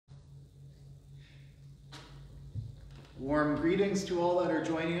Warm greetings to all that are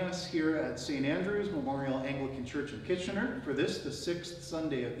joining us here at St. Andrew's Memorial Anglican Church in Kitchener for this, the 6th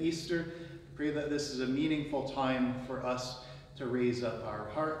Sunday of Easter. I pray that this is a meaningful time for us to raise up our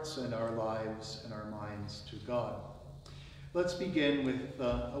hearts and our lives and our minds to God. Let's begin with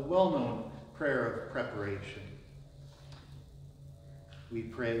a well-known prayer of preparation. We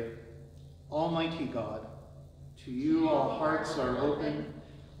pray, Almighty God, to you all hearts are open,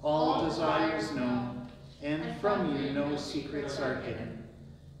 all desires known, and from you no secrets are hidden.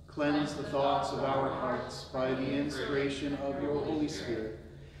 Cleanse the thoughts of our hearts by the inspiration of your Holy Spirit,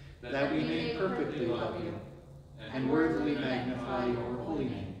 that we may perfectly love you and worthily magnify your holy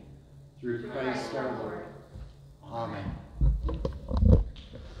name. Through Christ our Lord. Amen.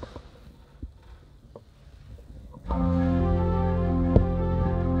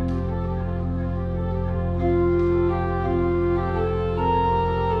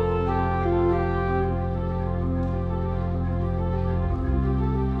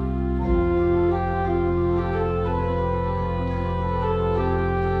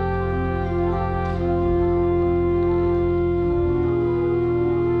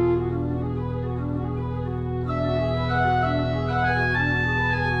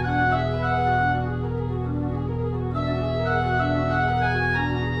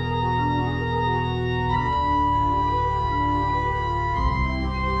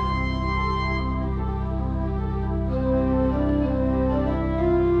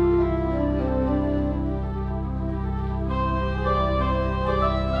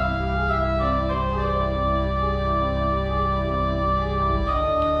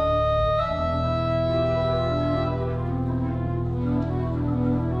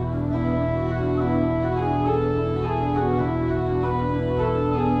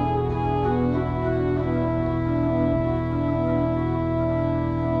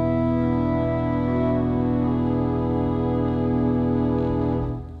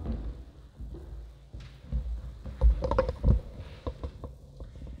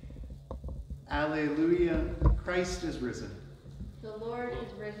 Alleluia, Christ is risen. The Lord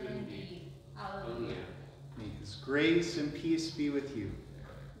is risen indeed. Alleluia. May his grace and peace be with you.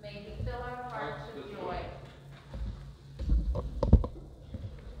 May he fill our hearts with joy.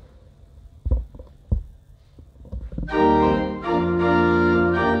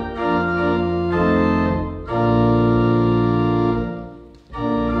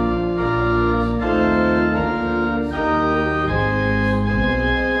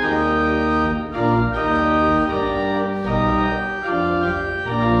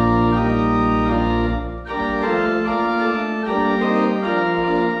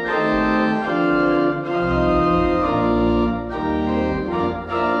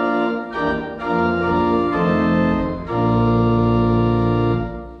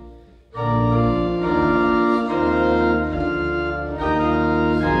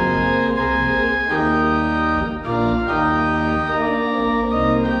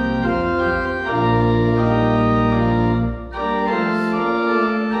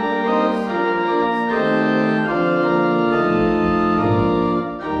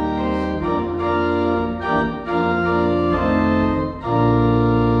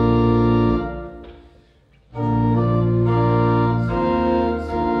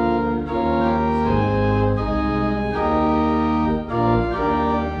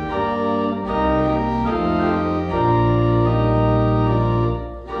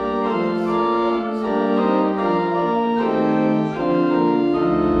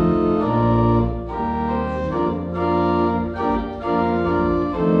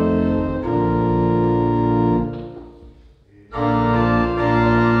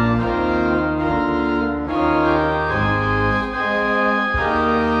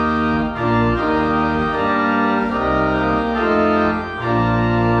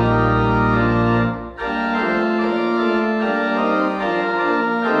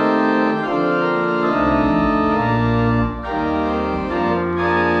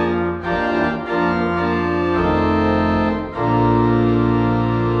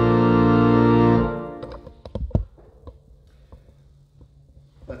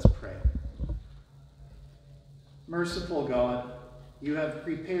 Merciful God, you have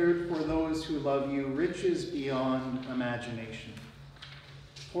prepared for those who love you riches beyond imagination.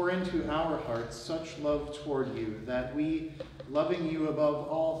 Pour into our hearts such love toward you that we, loving you above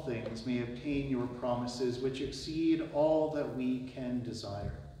all things, may obtain your promises which exceed all that we can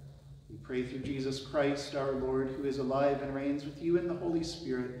desire. We pray through Jesus Christ, our Lord, who is alive and reigns with you in the Holy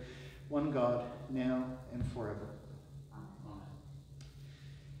Spirit, one God, now and forever.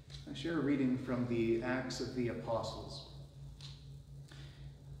 I share a reading from the Acts of the Apostles.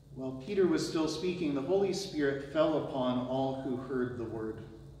 While Peter was still speaking, the Holy Spirit fell upon all who heard the word.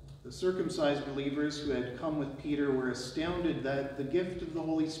 The circumcised believers who had come with Peter were astounded that the gift of the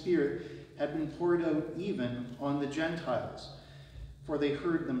Holy Spirit had been poured out even on the Gentiles, for they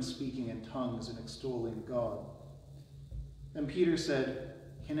heard them speaking in tongues and extolling God. And Peter said,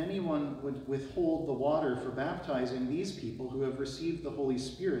 "Can anyone withhold the water for baptizing these people who have received the Holy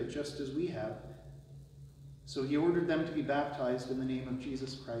Spirit just as we have?" So he ordered them to be baptized in the name of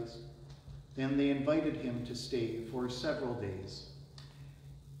Jesus Christ. Then they invited him to stay for several days.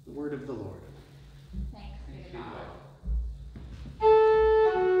 The word of the Lord. Thanks be to God.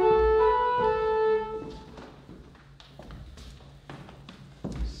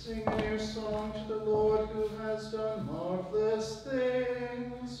 Sing a new song to the Lord who has done marvelous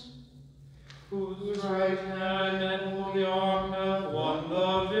things, whose right hand and holy arm have won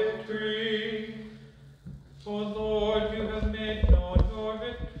the victory. O Lord, you have made known your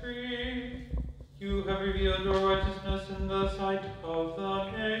victory. You have revealed your righteousness in the sight of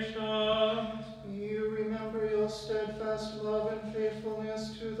the nations. You remember your steadfast love and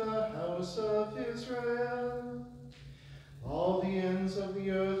faithfulness to the house of Israel. All the ends of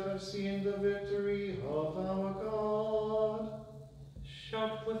the earth have seen the victory of our God.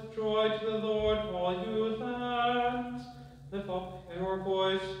 Shout with joy to the Lord, all you lands. Lift up your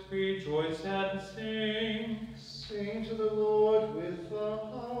voice, rejoice and sing. Sing to the Lord with the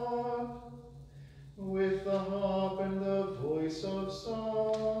harp and the voice of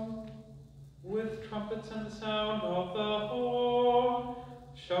song. With trumpets and the sound of the horn,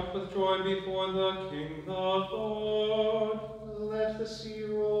 shout with joy before the King, the Lord. Let the sea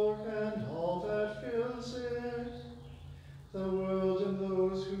roar and all that fills it, the world and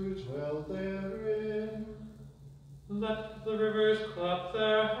those who dwell therein. Let the rivers clap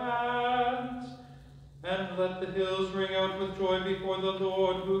their hands, and let the hills ring out with joy before the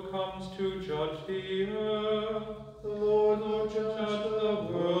Lord who comes to judge the earth. The Lord will Judge the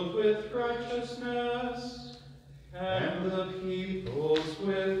world with righteousness, and the peoples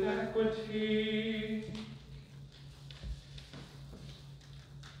with equity.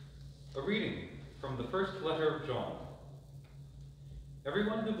 A reading from the first letter of John.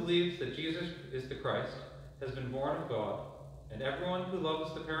 Everyone who believes that Jesus is the Christ has been born of God, and everyone who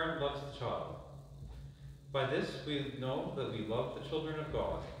loves the parent loves the child. By this we know that we love the children of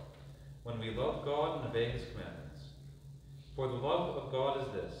God, when we love God and obey his commandments. For the love of God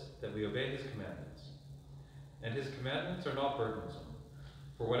is this, that we obey his commandments. And his commandments are not burdensome,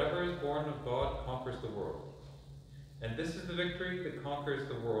 for whatever is born of God conquers the world. And this is the victory that conquers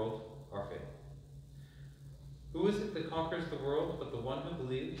the world, our faith. Who is it that conquers the world but the one who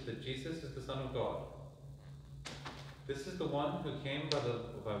believes that Jesus is the Son of God? This is the one who came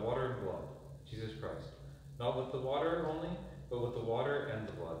by water and blood, Jesus Christ. Not with the water only, but with the water and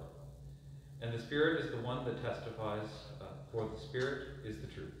the blood. And the Spirit is the one that testifies, for the Spirit is the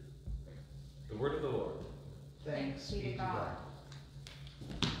truth. The word of the Lord. Thanks be to God.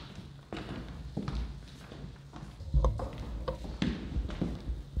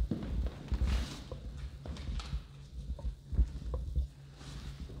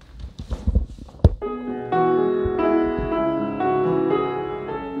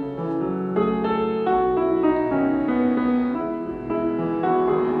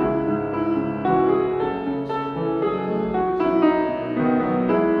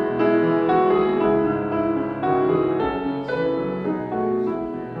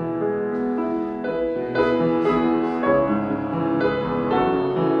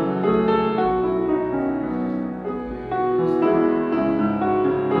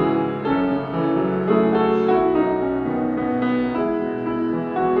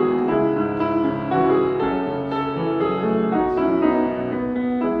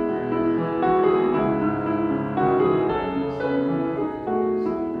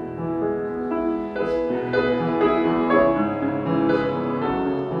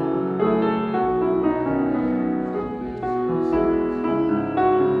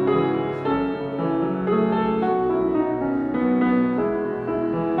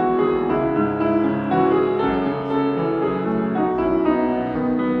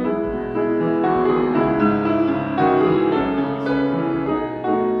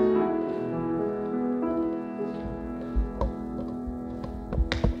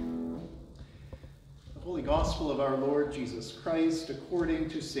 Gospel of our Lord Jesus Christ according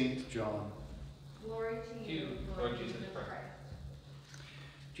to St. John. Glory to you, Lord Jesus Christ.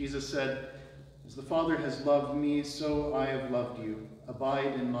 Jesus said, "As the Father has loved me, so I have loved you.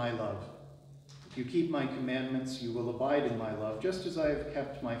 Abide in my love. If you keep my commandments, you will abide in my love, just as I have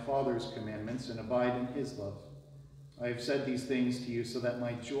kept my Father's commandments and abide in his love. I have said these things to you so that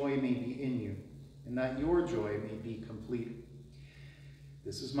my joy may be in you, and that your joy may be complete.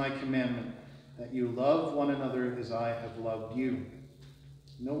 This is my commandment, that you love one another as I have loved you.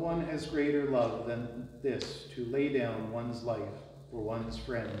 No one has greater love than this, to lay down one's life for one's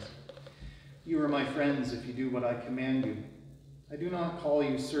friends. You are my friends if you do what I command you. I do not call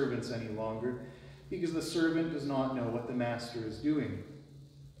you servants any longer, because the servant does not know what the master is doing.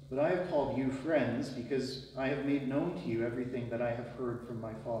 But I have called you friends, because I have made known to you everything that I have heard from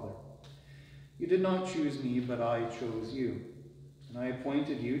my Father. You did not choose me, but I chose you. And I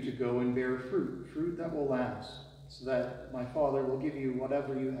appointed you to go and bear fruit, fruit that will last, so that my Father will give you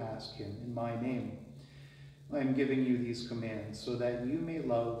whatever you ask him in my name. I am giving you these commands, so that you may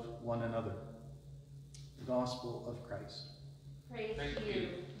love one another. The Gospel of Christ. Praise to you,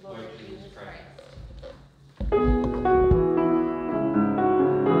 Lord Jesus Christ.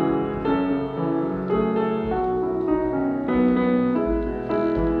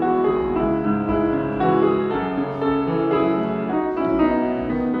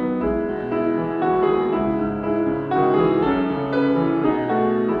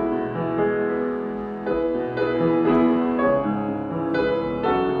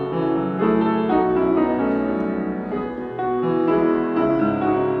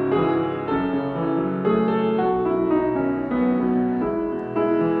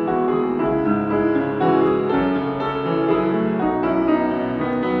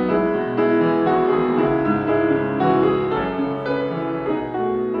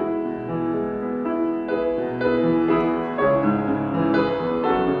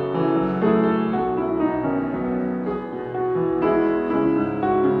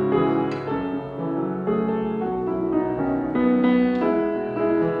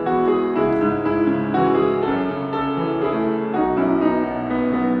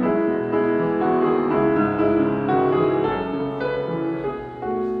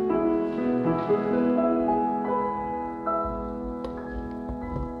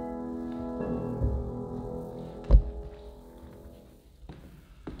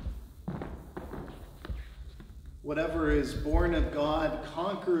 Whatever is born of God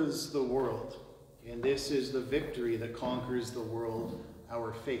conquers the world, and this is the victory that conquers the world,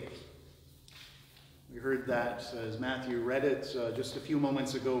 our faith. We heard that as Matthew read it just a few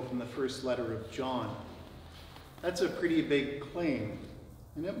moments ago from the first letter of John. That's a pretty big claim,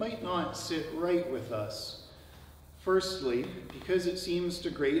 and it might not sit right with us. Firstly, because it seems to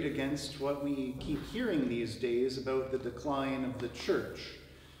grate against what we keep hearing these days about the decline of the church.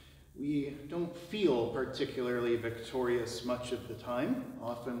 We don't feel particularly victorious much of the time.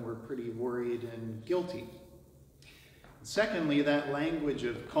 Often we're pretty worried and guilty. Secondly, that language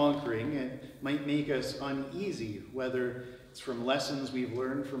of conquering, it might make us uneasy, whether it's from lessons we've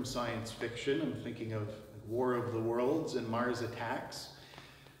learned from science fiction. I'm thinking of War of the Worlds and Mars Attacks,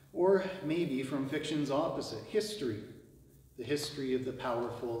 or maybe from fiction's opposite, history, the history of the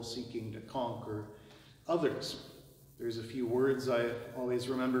powerful seeking to conquer others. There's a few words I always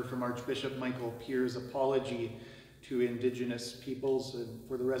remember from Archbishop Michael Pierce's apology to Indigenous peoples and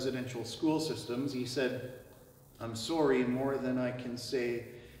for the residential school systems. He said, "I'm sorry more than I can say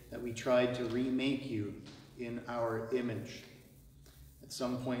that we tried to remake you in our image." At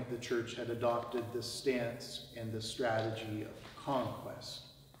some point, the church had adopted this stance and the strategy of conquest.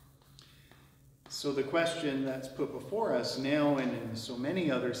 So the question that's put before us now and in so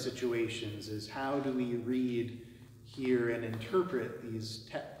many other situations is, how do we read, hear, and interpret these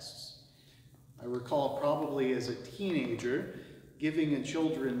texts? I recall probably as a teenager giving a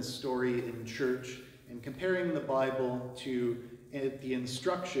children's story in church and comparing the Bible to the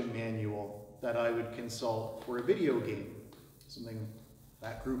instruction manual that I would consult for a video game, something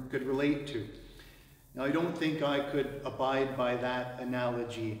that group could relate to. Now, I don't think I could abide by that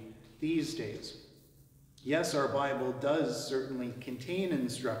analogy these days. Yes, our Bible does certainly contain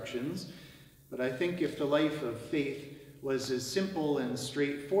instructions, but I think if the life of faith was as simple and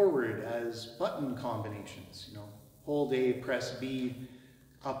straightforward as button combinations, hold A, press B,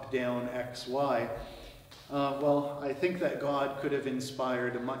 up, down, X, Y, well, I think that God could have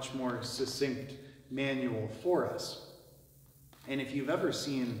inspired a much more succinct manual for us. And if you've ever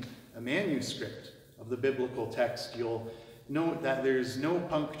seen a manuscript of the biblical text, you'll note that there's no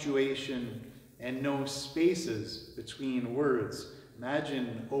punctuation and no spaces between words.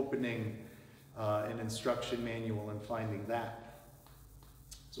 Imagine opening an instruction manual and finding that.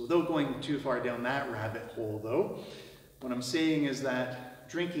 So without going too far down that rabbit hole, though, what I'm saying is that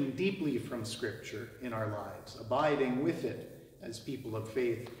drinking deeply from Scripture in our lives, abiding with it as people of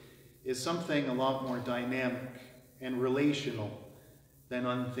faith, is something a lot more dynamic and relational than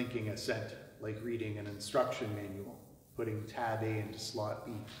unthinking assent, like reading an instruction manual. putting tab A into slot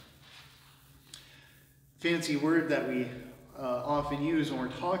B. Fancy word that we often use when we're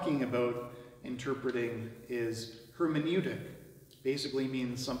talking about interpreting is hermeneutic. Basically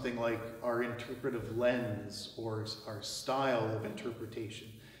means something like our interpretive lens or our style of interpretation,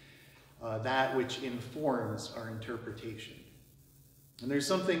 that which informs our interpretation. And there's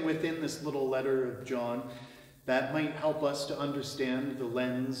something within this little letter of John that might help us to understand the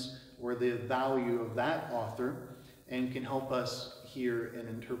lens or the value of that author and can help us hear and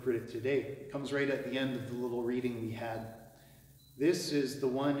interpret it today. It comes right at the end of the little reading we had. This is the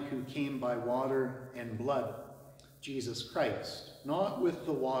one who came by water and blood, Jesus Christ, not with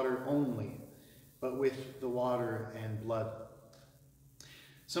the water only, but with the water and blood.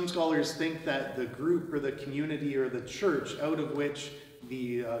 Some scholars think that the group or the community or the church out of which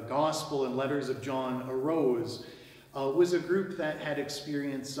the Gospel and letters of John arose was a group that had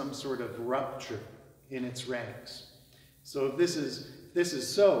experienced some sort of rupture in its ranks. So if this is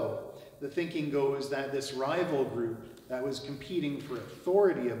so, the thinking goes that this rival group that was competing for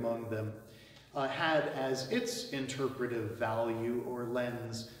authority among them had as its interpretive value or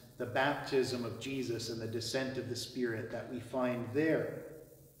lens the baptism of Jesus and the descent of the Spirit that we find there.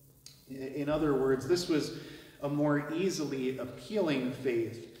 In other words, this was a more easily appealing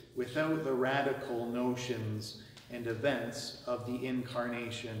faith without the radical notions and events of the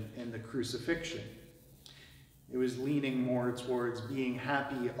incarnation and the crucifixion. It was leaning more towards being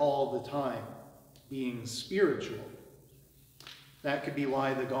happy all the time, being spiritual. That could be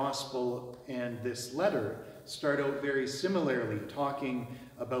why the gospel and this letter start out very similarly, talking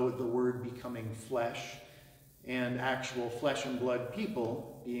about the Word becoming flesh and actual flesh and blood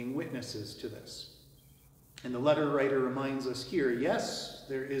people being witnesses to this. And the letter writer reminds us here, yes,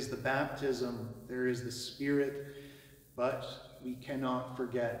 there is the baptism, there is the Spirit, but we cannot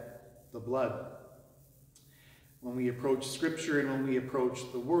forget the blood. When we approach Scripture and when we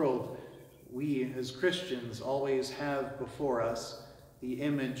approach the world, we as Christians always have before us the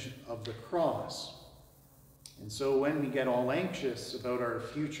image of the cross. And so when we get all anxious about our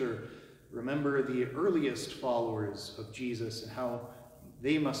future, remember the earliest followers of Jesus and how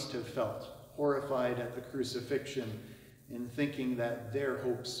they must have felt, horrified at the crucifixion and thinking that their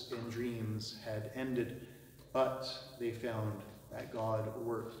hopes and dreams had ended, but they found that God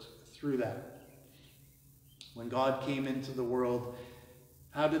worked through that. When God came into the world,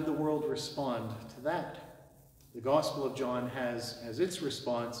 how did the world respond to that? The Gospel of John has as its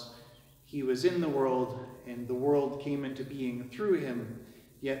response, he was in the world, and the world came into being through him,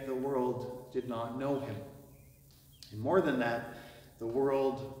 yet the world did not know him. And more than that, the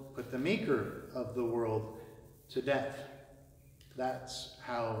world put the maker of the world to death. That's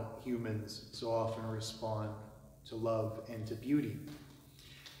how humans so often respond to love and to beauty.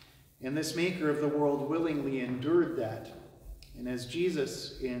 And this maker of the world willingly endured that. And as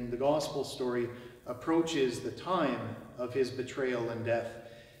Jesus in the gospel story approaches the time of his betrayal and death,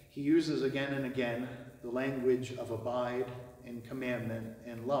 he uses again and again the language of abide and commandment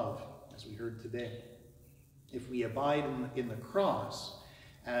and love, as we heard today. If we abide in the cross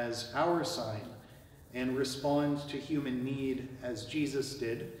as our sign and respond to human need as Jesus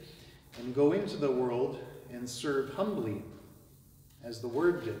did, and go into the world and serve humbly as the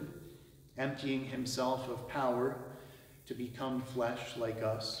Word did, emptying himself of power to become flesh like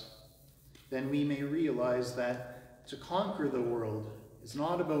us, then we may realize that to conquer the world is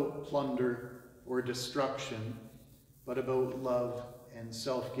not about plunder or destruction, but about love and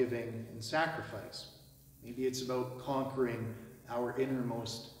self-giving and sacrifice. Maybe it's about conquering our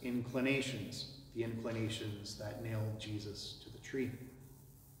innermost inclinations, the inclinations that nailed Jesus to the tree.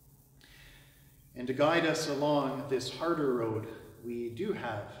 And to guide us along this harder road, we do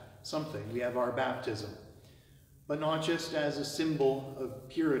have something. We have our baptism, but not just as a symbol of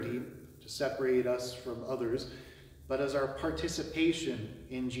purity to separate us from others, but as our participation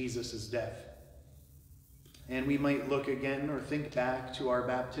in Jesus' death. And we might look again or think back to our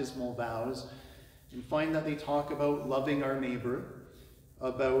baptismal vows and find that they talk about loving our neighbor,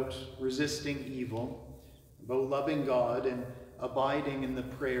 about resisting evil, about loving God, and abiding in the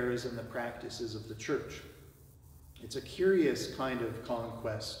prayers and the practices of the church. It's a curious kind of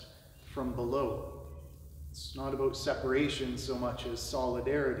conquest from below. It's not about separation so much as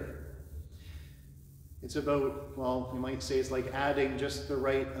solidarity. It's about, well, you might say it's like adding just the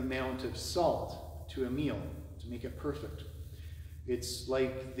right amount of salt to a meal to make it perfect. It's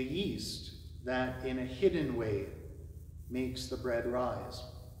like the yeast that in a hidden way makes the bread rise.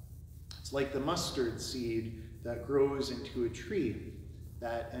 It's like the mustard seed that grows into a tree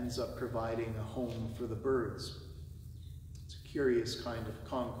that ends up providing a home for the birds. It's a curious kind of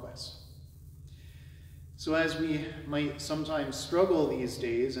conquest. So as we might sometimes struggle these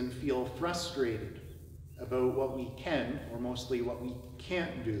days and feel frustrated about what we can, or mostly what we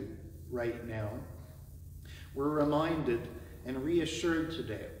can't do right now, we're reminded and reassured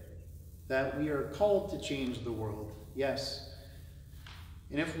today that we are called to change the world, yes.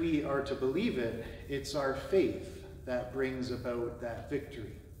 And if we are to believe it, it's our faith that brings about that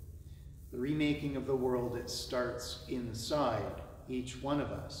victory. The remaking of the world, it starts inside each one of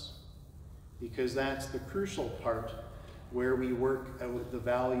us, because that's the crucial part where we work out the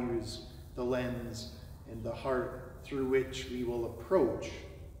values, the lens, and the heart through which we will approach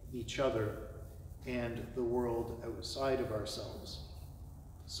each other and the world outside of ourselves.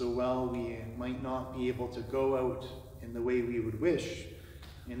 So while we might not be able to go out in the way we would wish,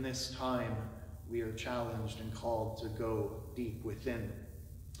 in this time we are challenged and called to go deep within.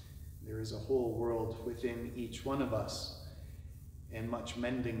 There is a whole world within each one of us, and much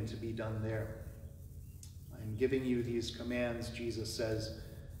mending to be done there. I'm giving you these commands, Jesus says,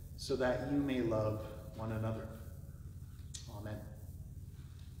 so that you may love one another. Amen.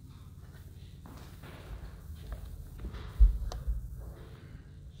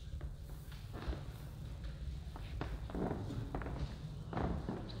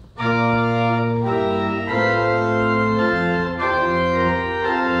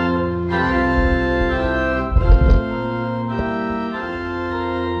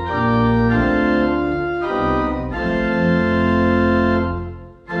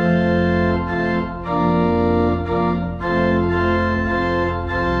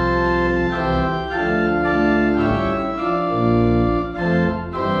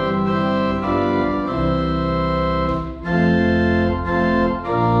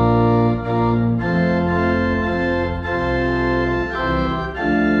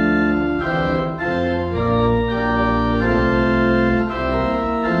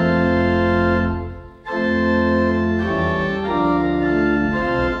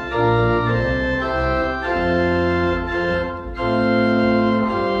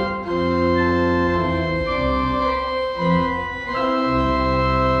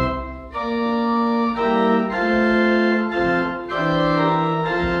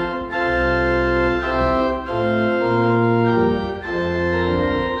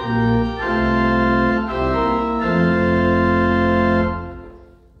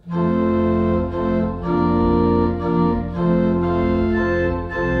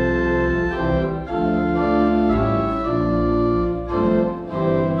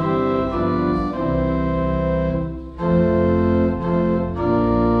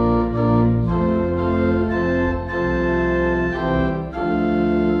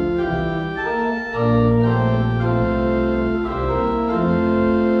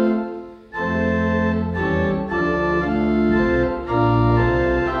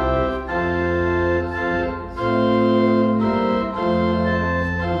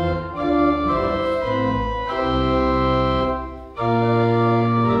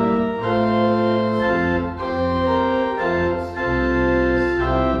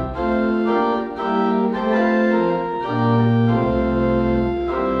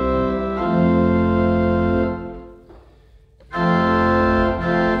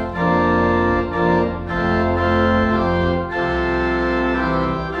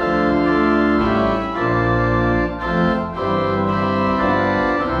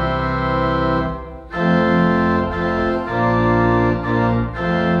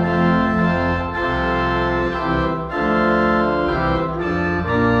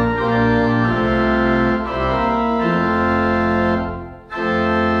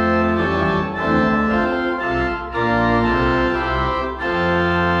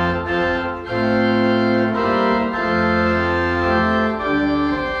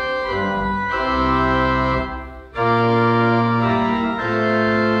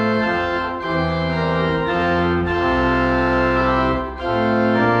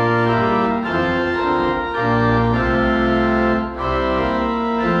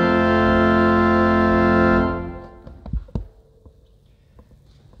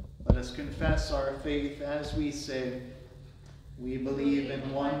 faith as we say, we believe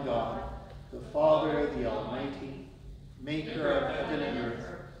in one God, the Father, the Almighty, maker of heaven and earth,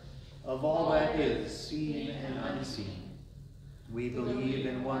 of all that is seen and unseen. We believe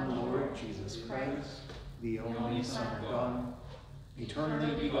in one Lord Jesus Christ, the only Son of God,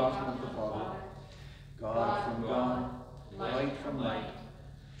 eternally begotten of the Father, God from God, light from light,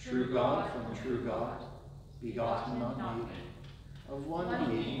 true God from true God, begotten, not made, of one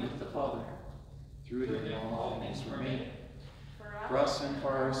being with the Father. Through him all things were made. For us and for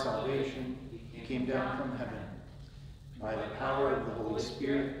our salvation, he came down from heaven. By the power of the Holy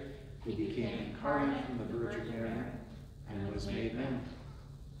Spirit, who became incarnate from the Virgin Mary and was made man.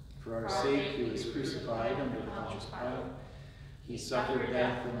 For our sake he was crucified under Pontius Pilate. He suffered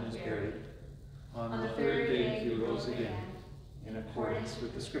death and was buried. On the third day he rose again, in accordance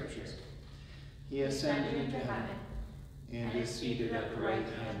with the Scriptures. He ascended into heaven, and is seated at the right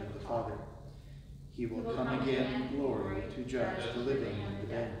hand of the Father. He will come again in glory to judge the living and the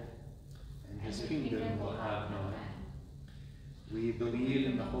dead, and his kingdom will have no end. We believe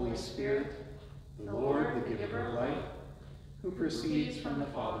in the Holy Spirit, the Lord, the giver of life, who proceeds from the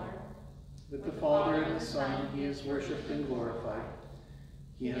Father. With the Father and the Son he is worshipped and glorified.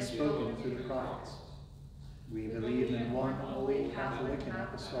 He has spoken through the prophets. We believe in one holy Catholic and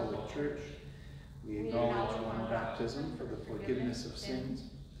Apostolic Church. We acknowledge one baptism for the forgiveness of sins.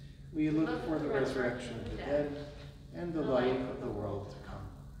 We look for the resurrection of the dead and the life of the world to come.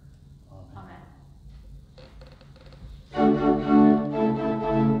 Amen.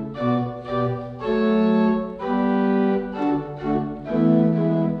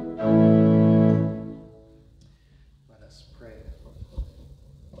 Let us pray.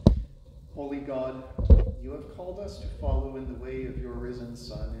 Holy God, you have called us to follow in the way of your risen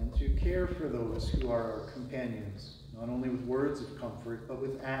Son and to care for those who are our companions, not only with words of comfort, but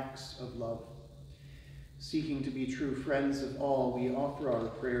with acts of love. Seeking to be true friends of all, we offer our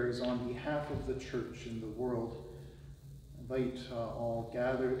prayers on behalf of the Church and the world. Invite all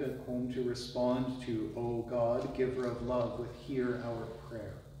gathered at home to respond to, O God, giver of love, with hear our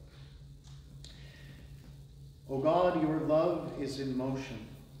prayer. O God, your love is in motion.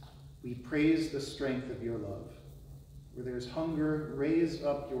 We praise the strength of your love. Where there is hunger, raise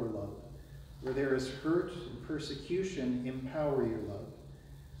up your love. Where there is hurt and persecution, empower your love.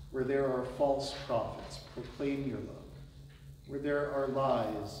 Where there are false prophets, proclaim your love. Where there are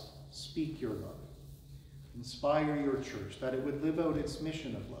lies, speak your love. Inspire your church that it would live out its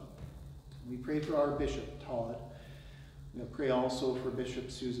mission of love. We pray for our Bishop, Todd. We pray also for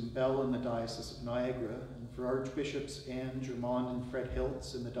Bishop Susan Bell in the Diocese of Niagara, and for Archbishops Anne Germond and Fred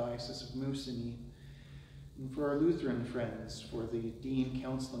Hiltz in the Diocese of Moosonee, and for our Lutheran friends, for the Dean,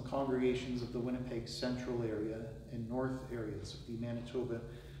 Council, and congregations of the Winnipeg Central area and North areas of the Manitoba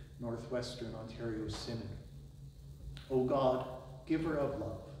Northwestern Ontario Synod. O God, giver of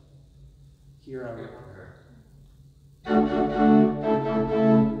love, hear our prayer.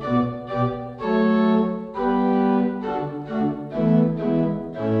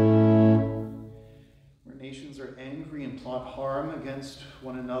 Where nations are angry and plot harm against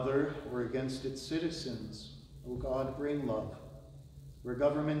one another or against its citizens, O God, bring love. Where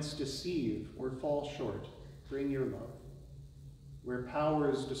governments deceive or fall short, bring your love. Where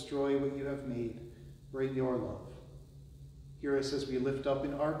powers destroy what you have made, bring your love. Hear us as we lift up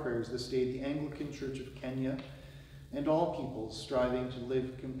in our prayers this day the Anglican Church of Kenya and all peoples striving to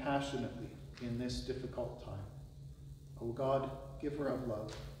live compassionately in this difficult time. O God, giver of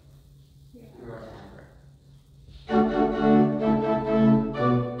love, hear our prayer.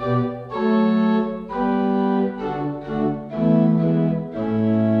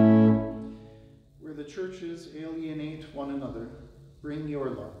 Where the churches alienate one another, bring your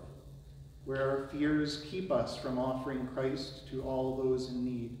love. Where our fears keep us from offering Christ to all those in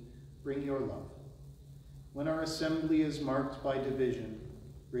need, bring your love. When our assembly is marked by division,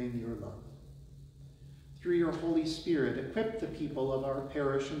 bring your love. Through your Holy Spirit, equip the people of our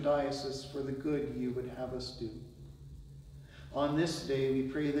parish and diocese for the good you would have us do. On this day, we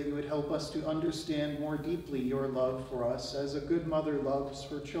pray that you would help us to understand more deeply your love for us as a good mother loves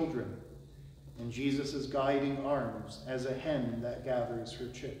her children, and Jesus' guiding arms as a hen that gathers her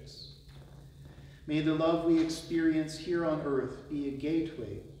chicks. May the love we experience here on earth be a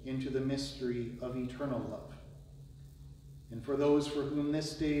gateway into the mystery of eternal love. And for those for whom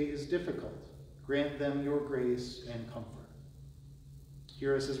this day is difficult, grant them your grace and comfort.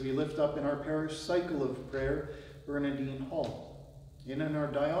 Hear us as we lift up in our parish cycle of prayer Bernardine Hall. And in our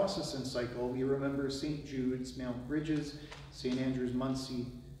diocesan cycle, we remember St. Jude's, Mount Bridges, St. Andrew's, Muncie,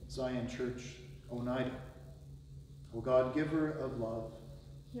 Zion Church, Oneida. O God, giver of love,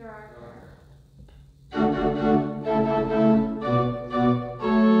 hear our prayer.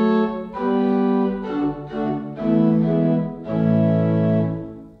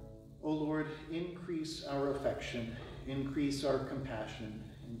 O Lord, increase our affection, increase our compassion,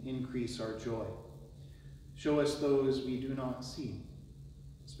 and increase our joy. Show us those we do not see.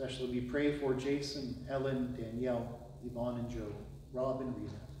 Especially we pray for Jason, Ellen, Danielle, Yvonne and Joe, Rob and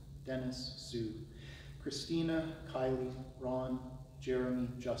Rita, Dennis, Sue, Christina, Kylie, Ron, Jeremy,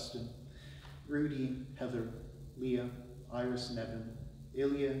 Justin, Rudy, Heather, Leah, Iris and Evan,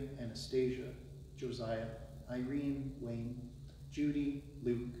 Ilya, Anastasia, Josiah, Irene, Wayne, Judy,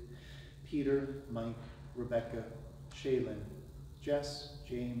 Luke, Peter, Mike, Rebecca, Shaylin, Jess,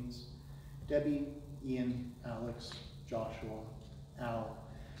 James, Debbie, Ian, Alex, Joshua, Al,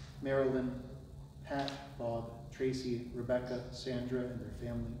 Marilyn, Pat, Bob, Tracy, Rebecca, Sandra and their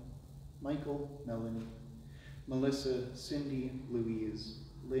family, Michael, Melanie, Melissa, Cindy, Louise,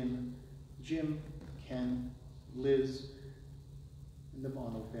 Lynn, Jim, Ken, Liz, and the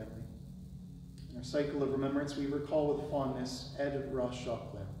Bono family. In our cycle of remembrance, we recall with fondness Ed Ross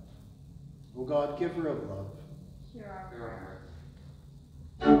Shocklin. O God, giver of love, Hear our prayer.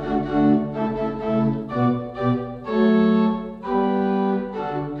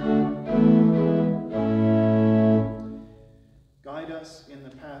 guide us in the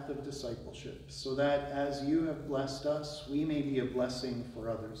path of discipleship, so that as you have blessed us, we may be a blessing for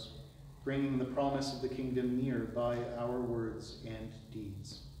others, bringing the promise of the kingdom near by our words and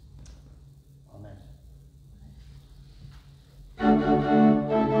deeds. Amen.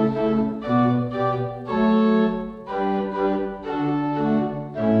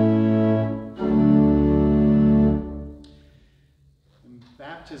 In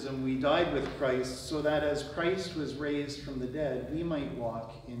baptism, we died with Christ, so that as Christ was raised from the dead, we might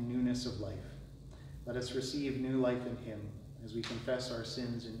walk in newness of life. Let us receive new life in him as we confess our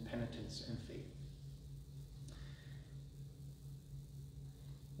sins in penitence and faith.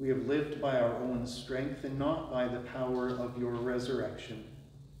 We have lived by our own strength and not by the power of your resurrection.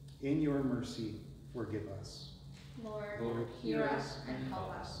 In your mercy, forgive us. Lord, hear us and help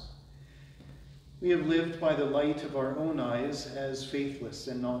us. We have lived by the light of our own eyes as faithless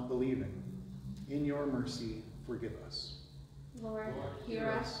and not believing. In your mercy, forgive us. Lord, hear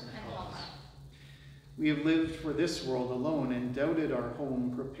us and help us. We have lived for this world alone and doubted our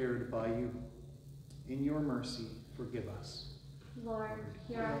home prepared by you. In your mercy, forgive us. Lord,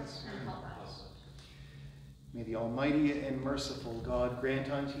 hear us and help us. May the Almighty and merciful God grant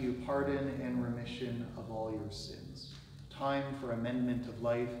unto you pardon and remission of all your sins, time for amendment of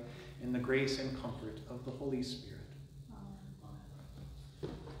life, in the grace and comfort of the Holy Spirit. Amen.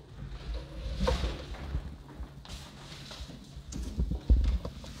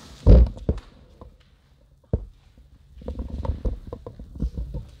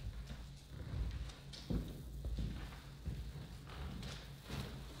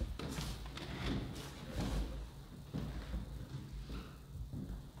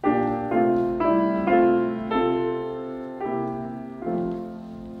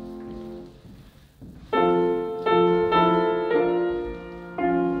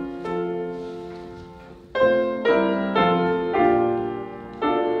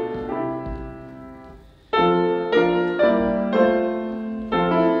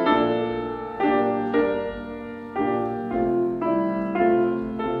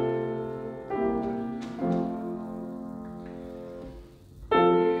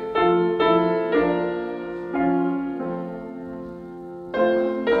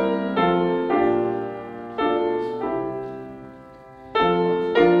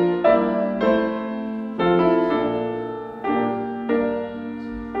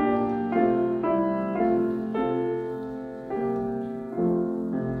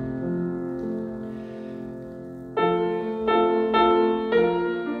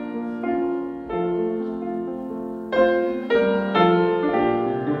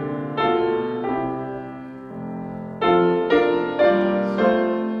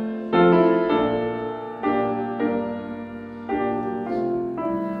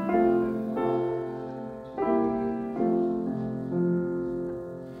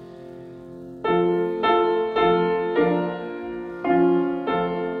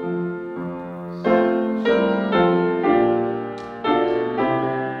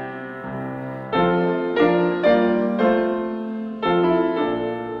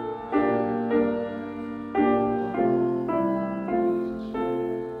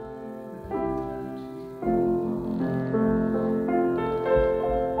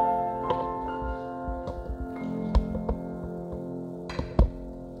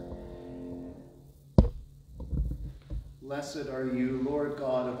 Blessed are you, Lord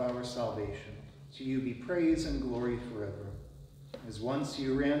God of our salvation. To you be praise and glory forever. As once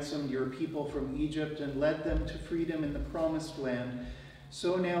you ransomed your people from Egypt and led them to freedom in the promised land,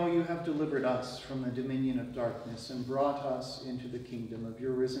 so now you have delivered us from the dominion of darkness and brought us into the kingdom of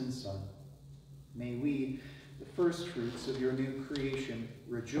your risen Son. May we, the first fruits of your new creation,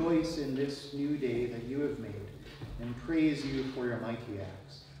 rejoice in this new day that you have made and praise you for your mighty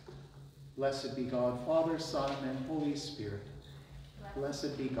acts. Blessed be God, Father, Son, and Holy Spirit.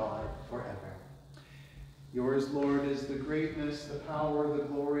 Blessed be God forever. Yours, Lord, is the greatness, the power, the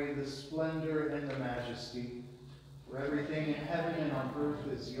glory, the splendor, and the majesty. For everything in heaven and on earth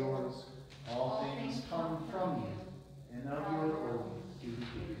is yours. All things come from you, and of your own do we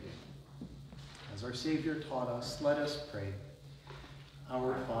give you. As our Savior taught us, let us pray.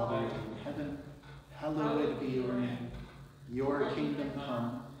 Our Father in heaven, hallowed be your name. Your kingdom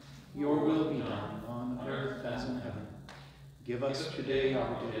come, your will be done on earth as in heaven. Give us today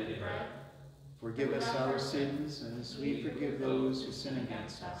our daily bread. Forgive us our sins as we forgive those who sin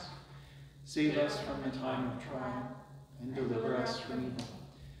against us. Save us from the time of trial and deliver us from evil.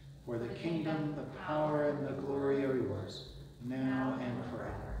 For the kingdom, the power, and the glory are yours, now and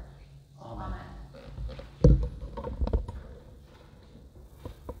forever. Amen.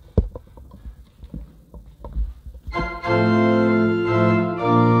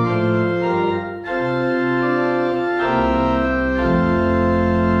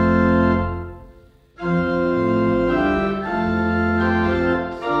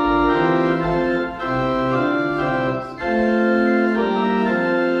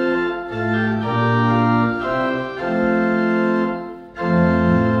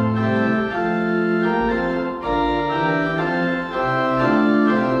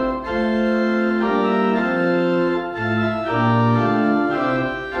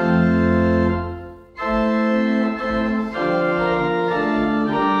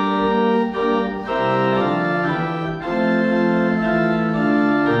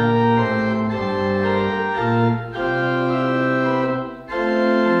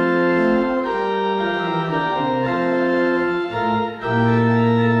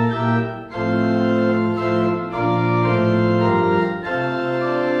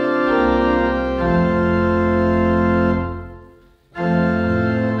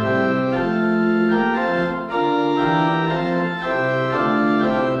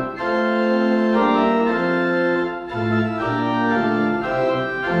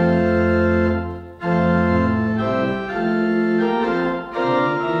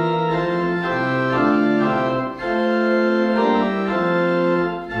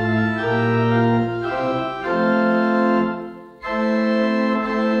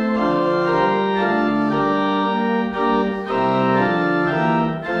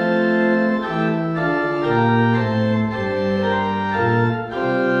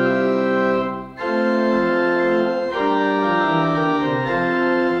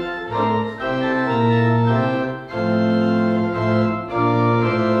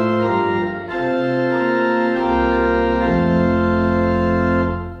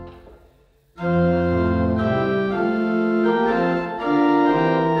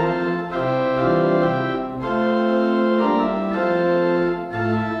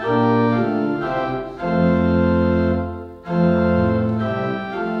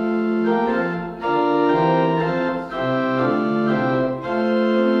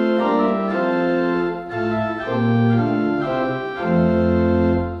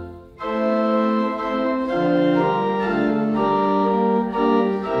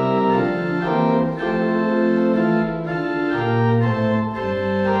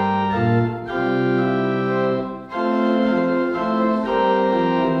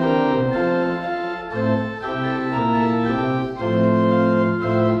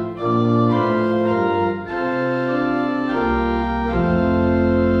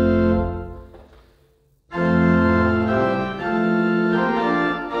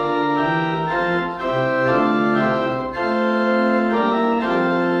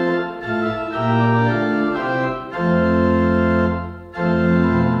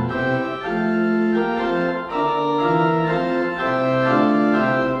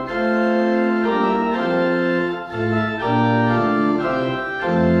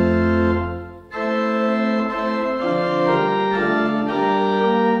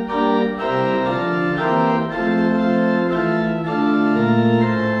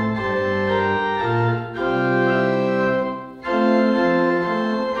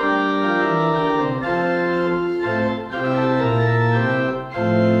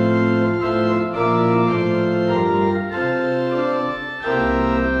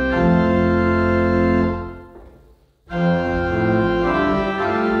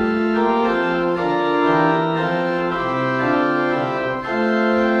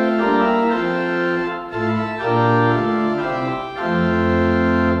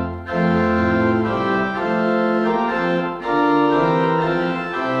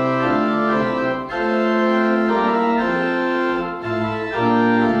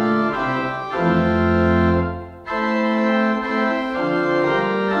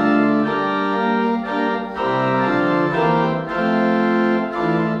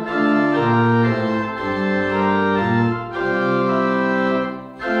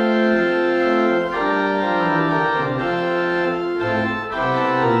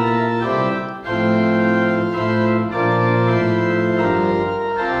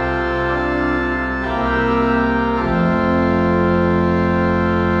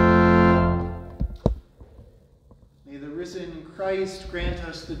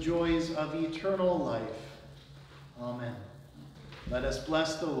 the joys of eternal life. Amen. Let us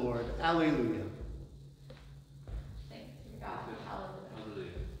bless the Lord. Alleluia.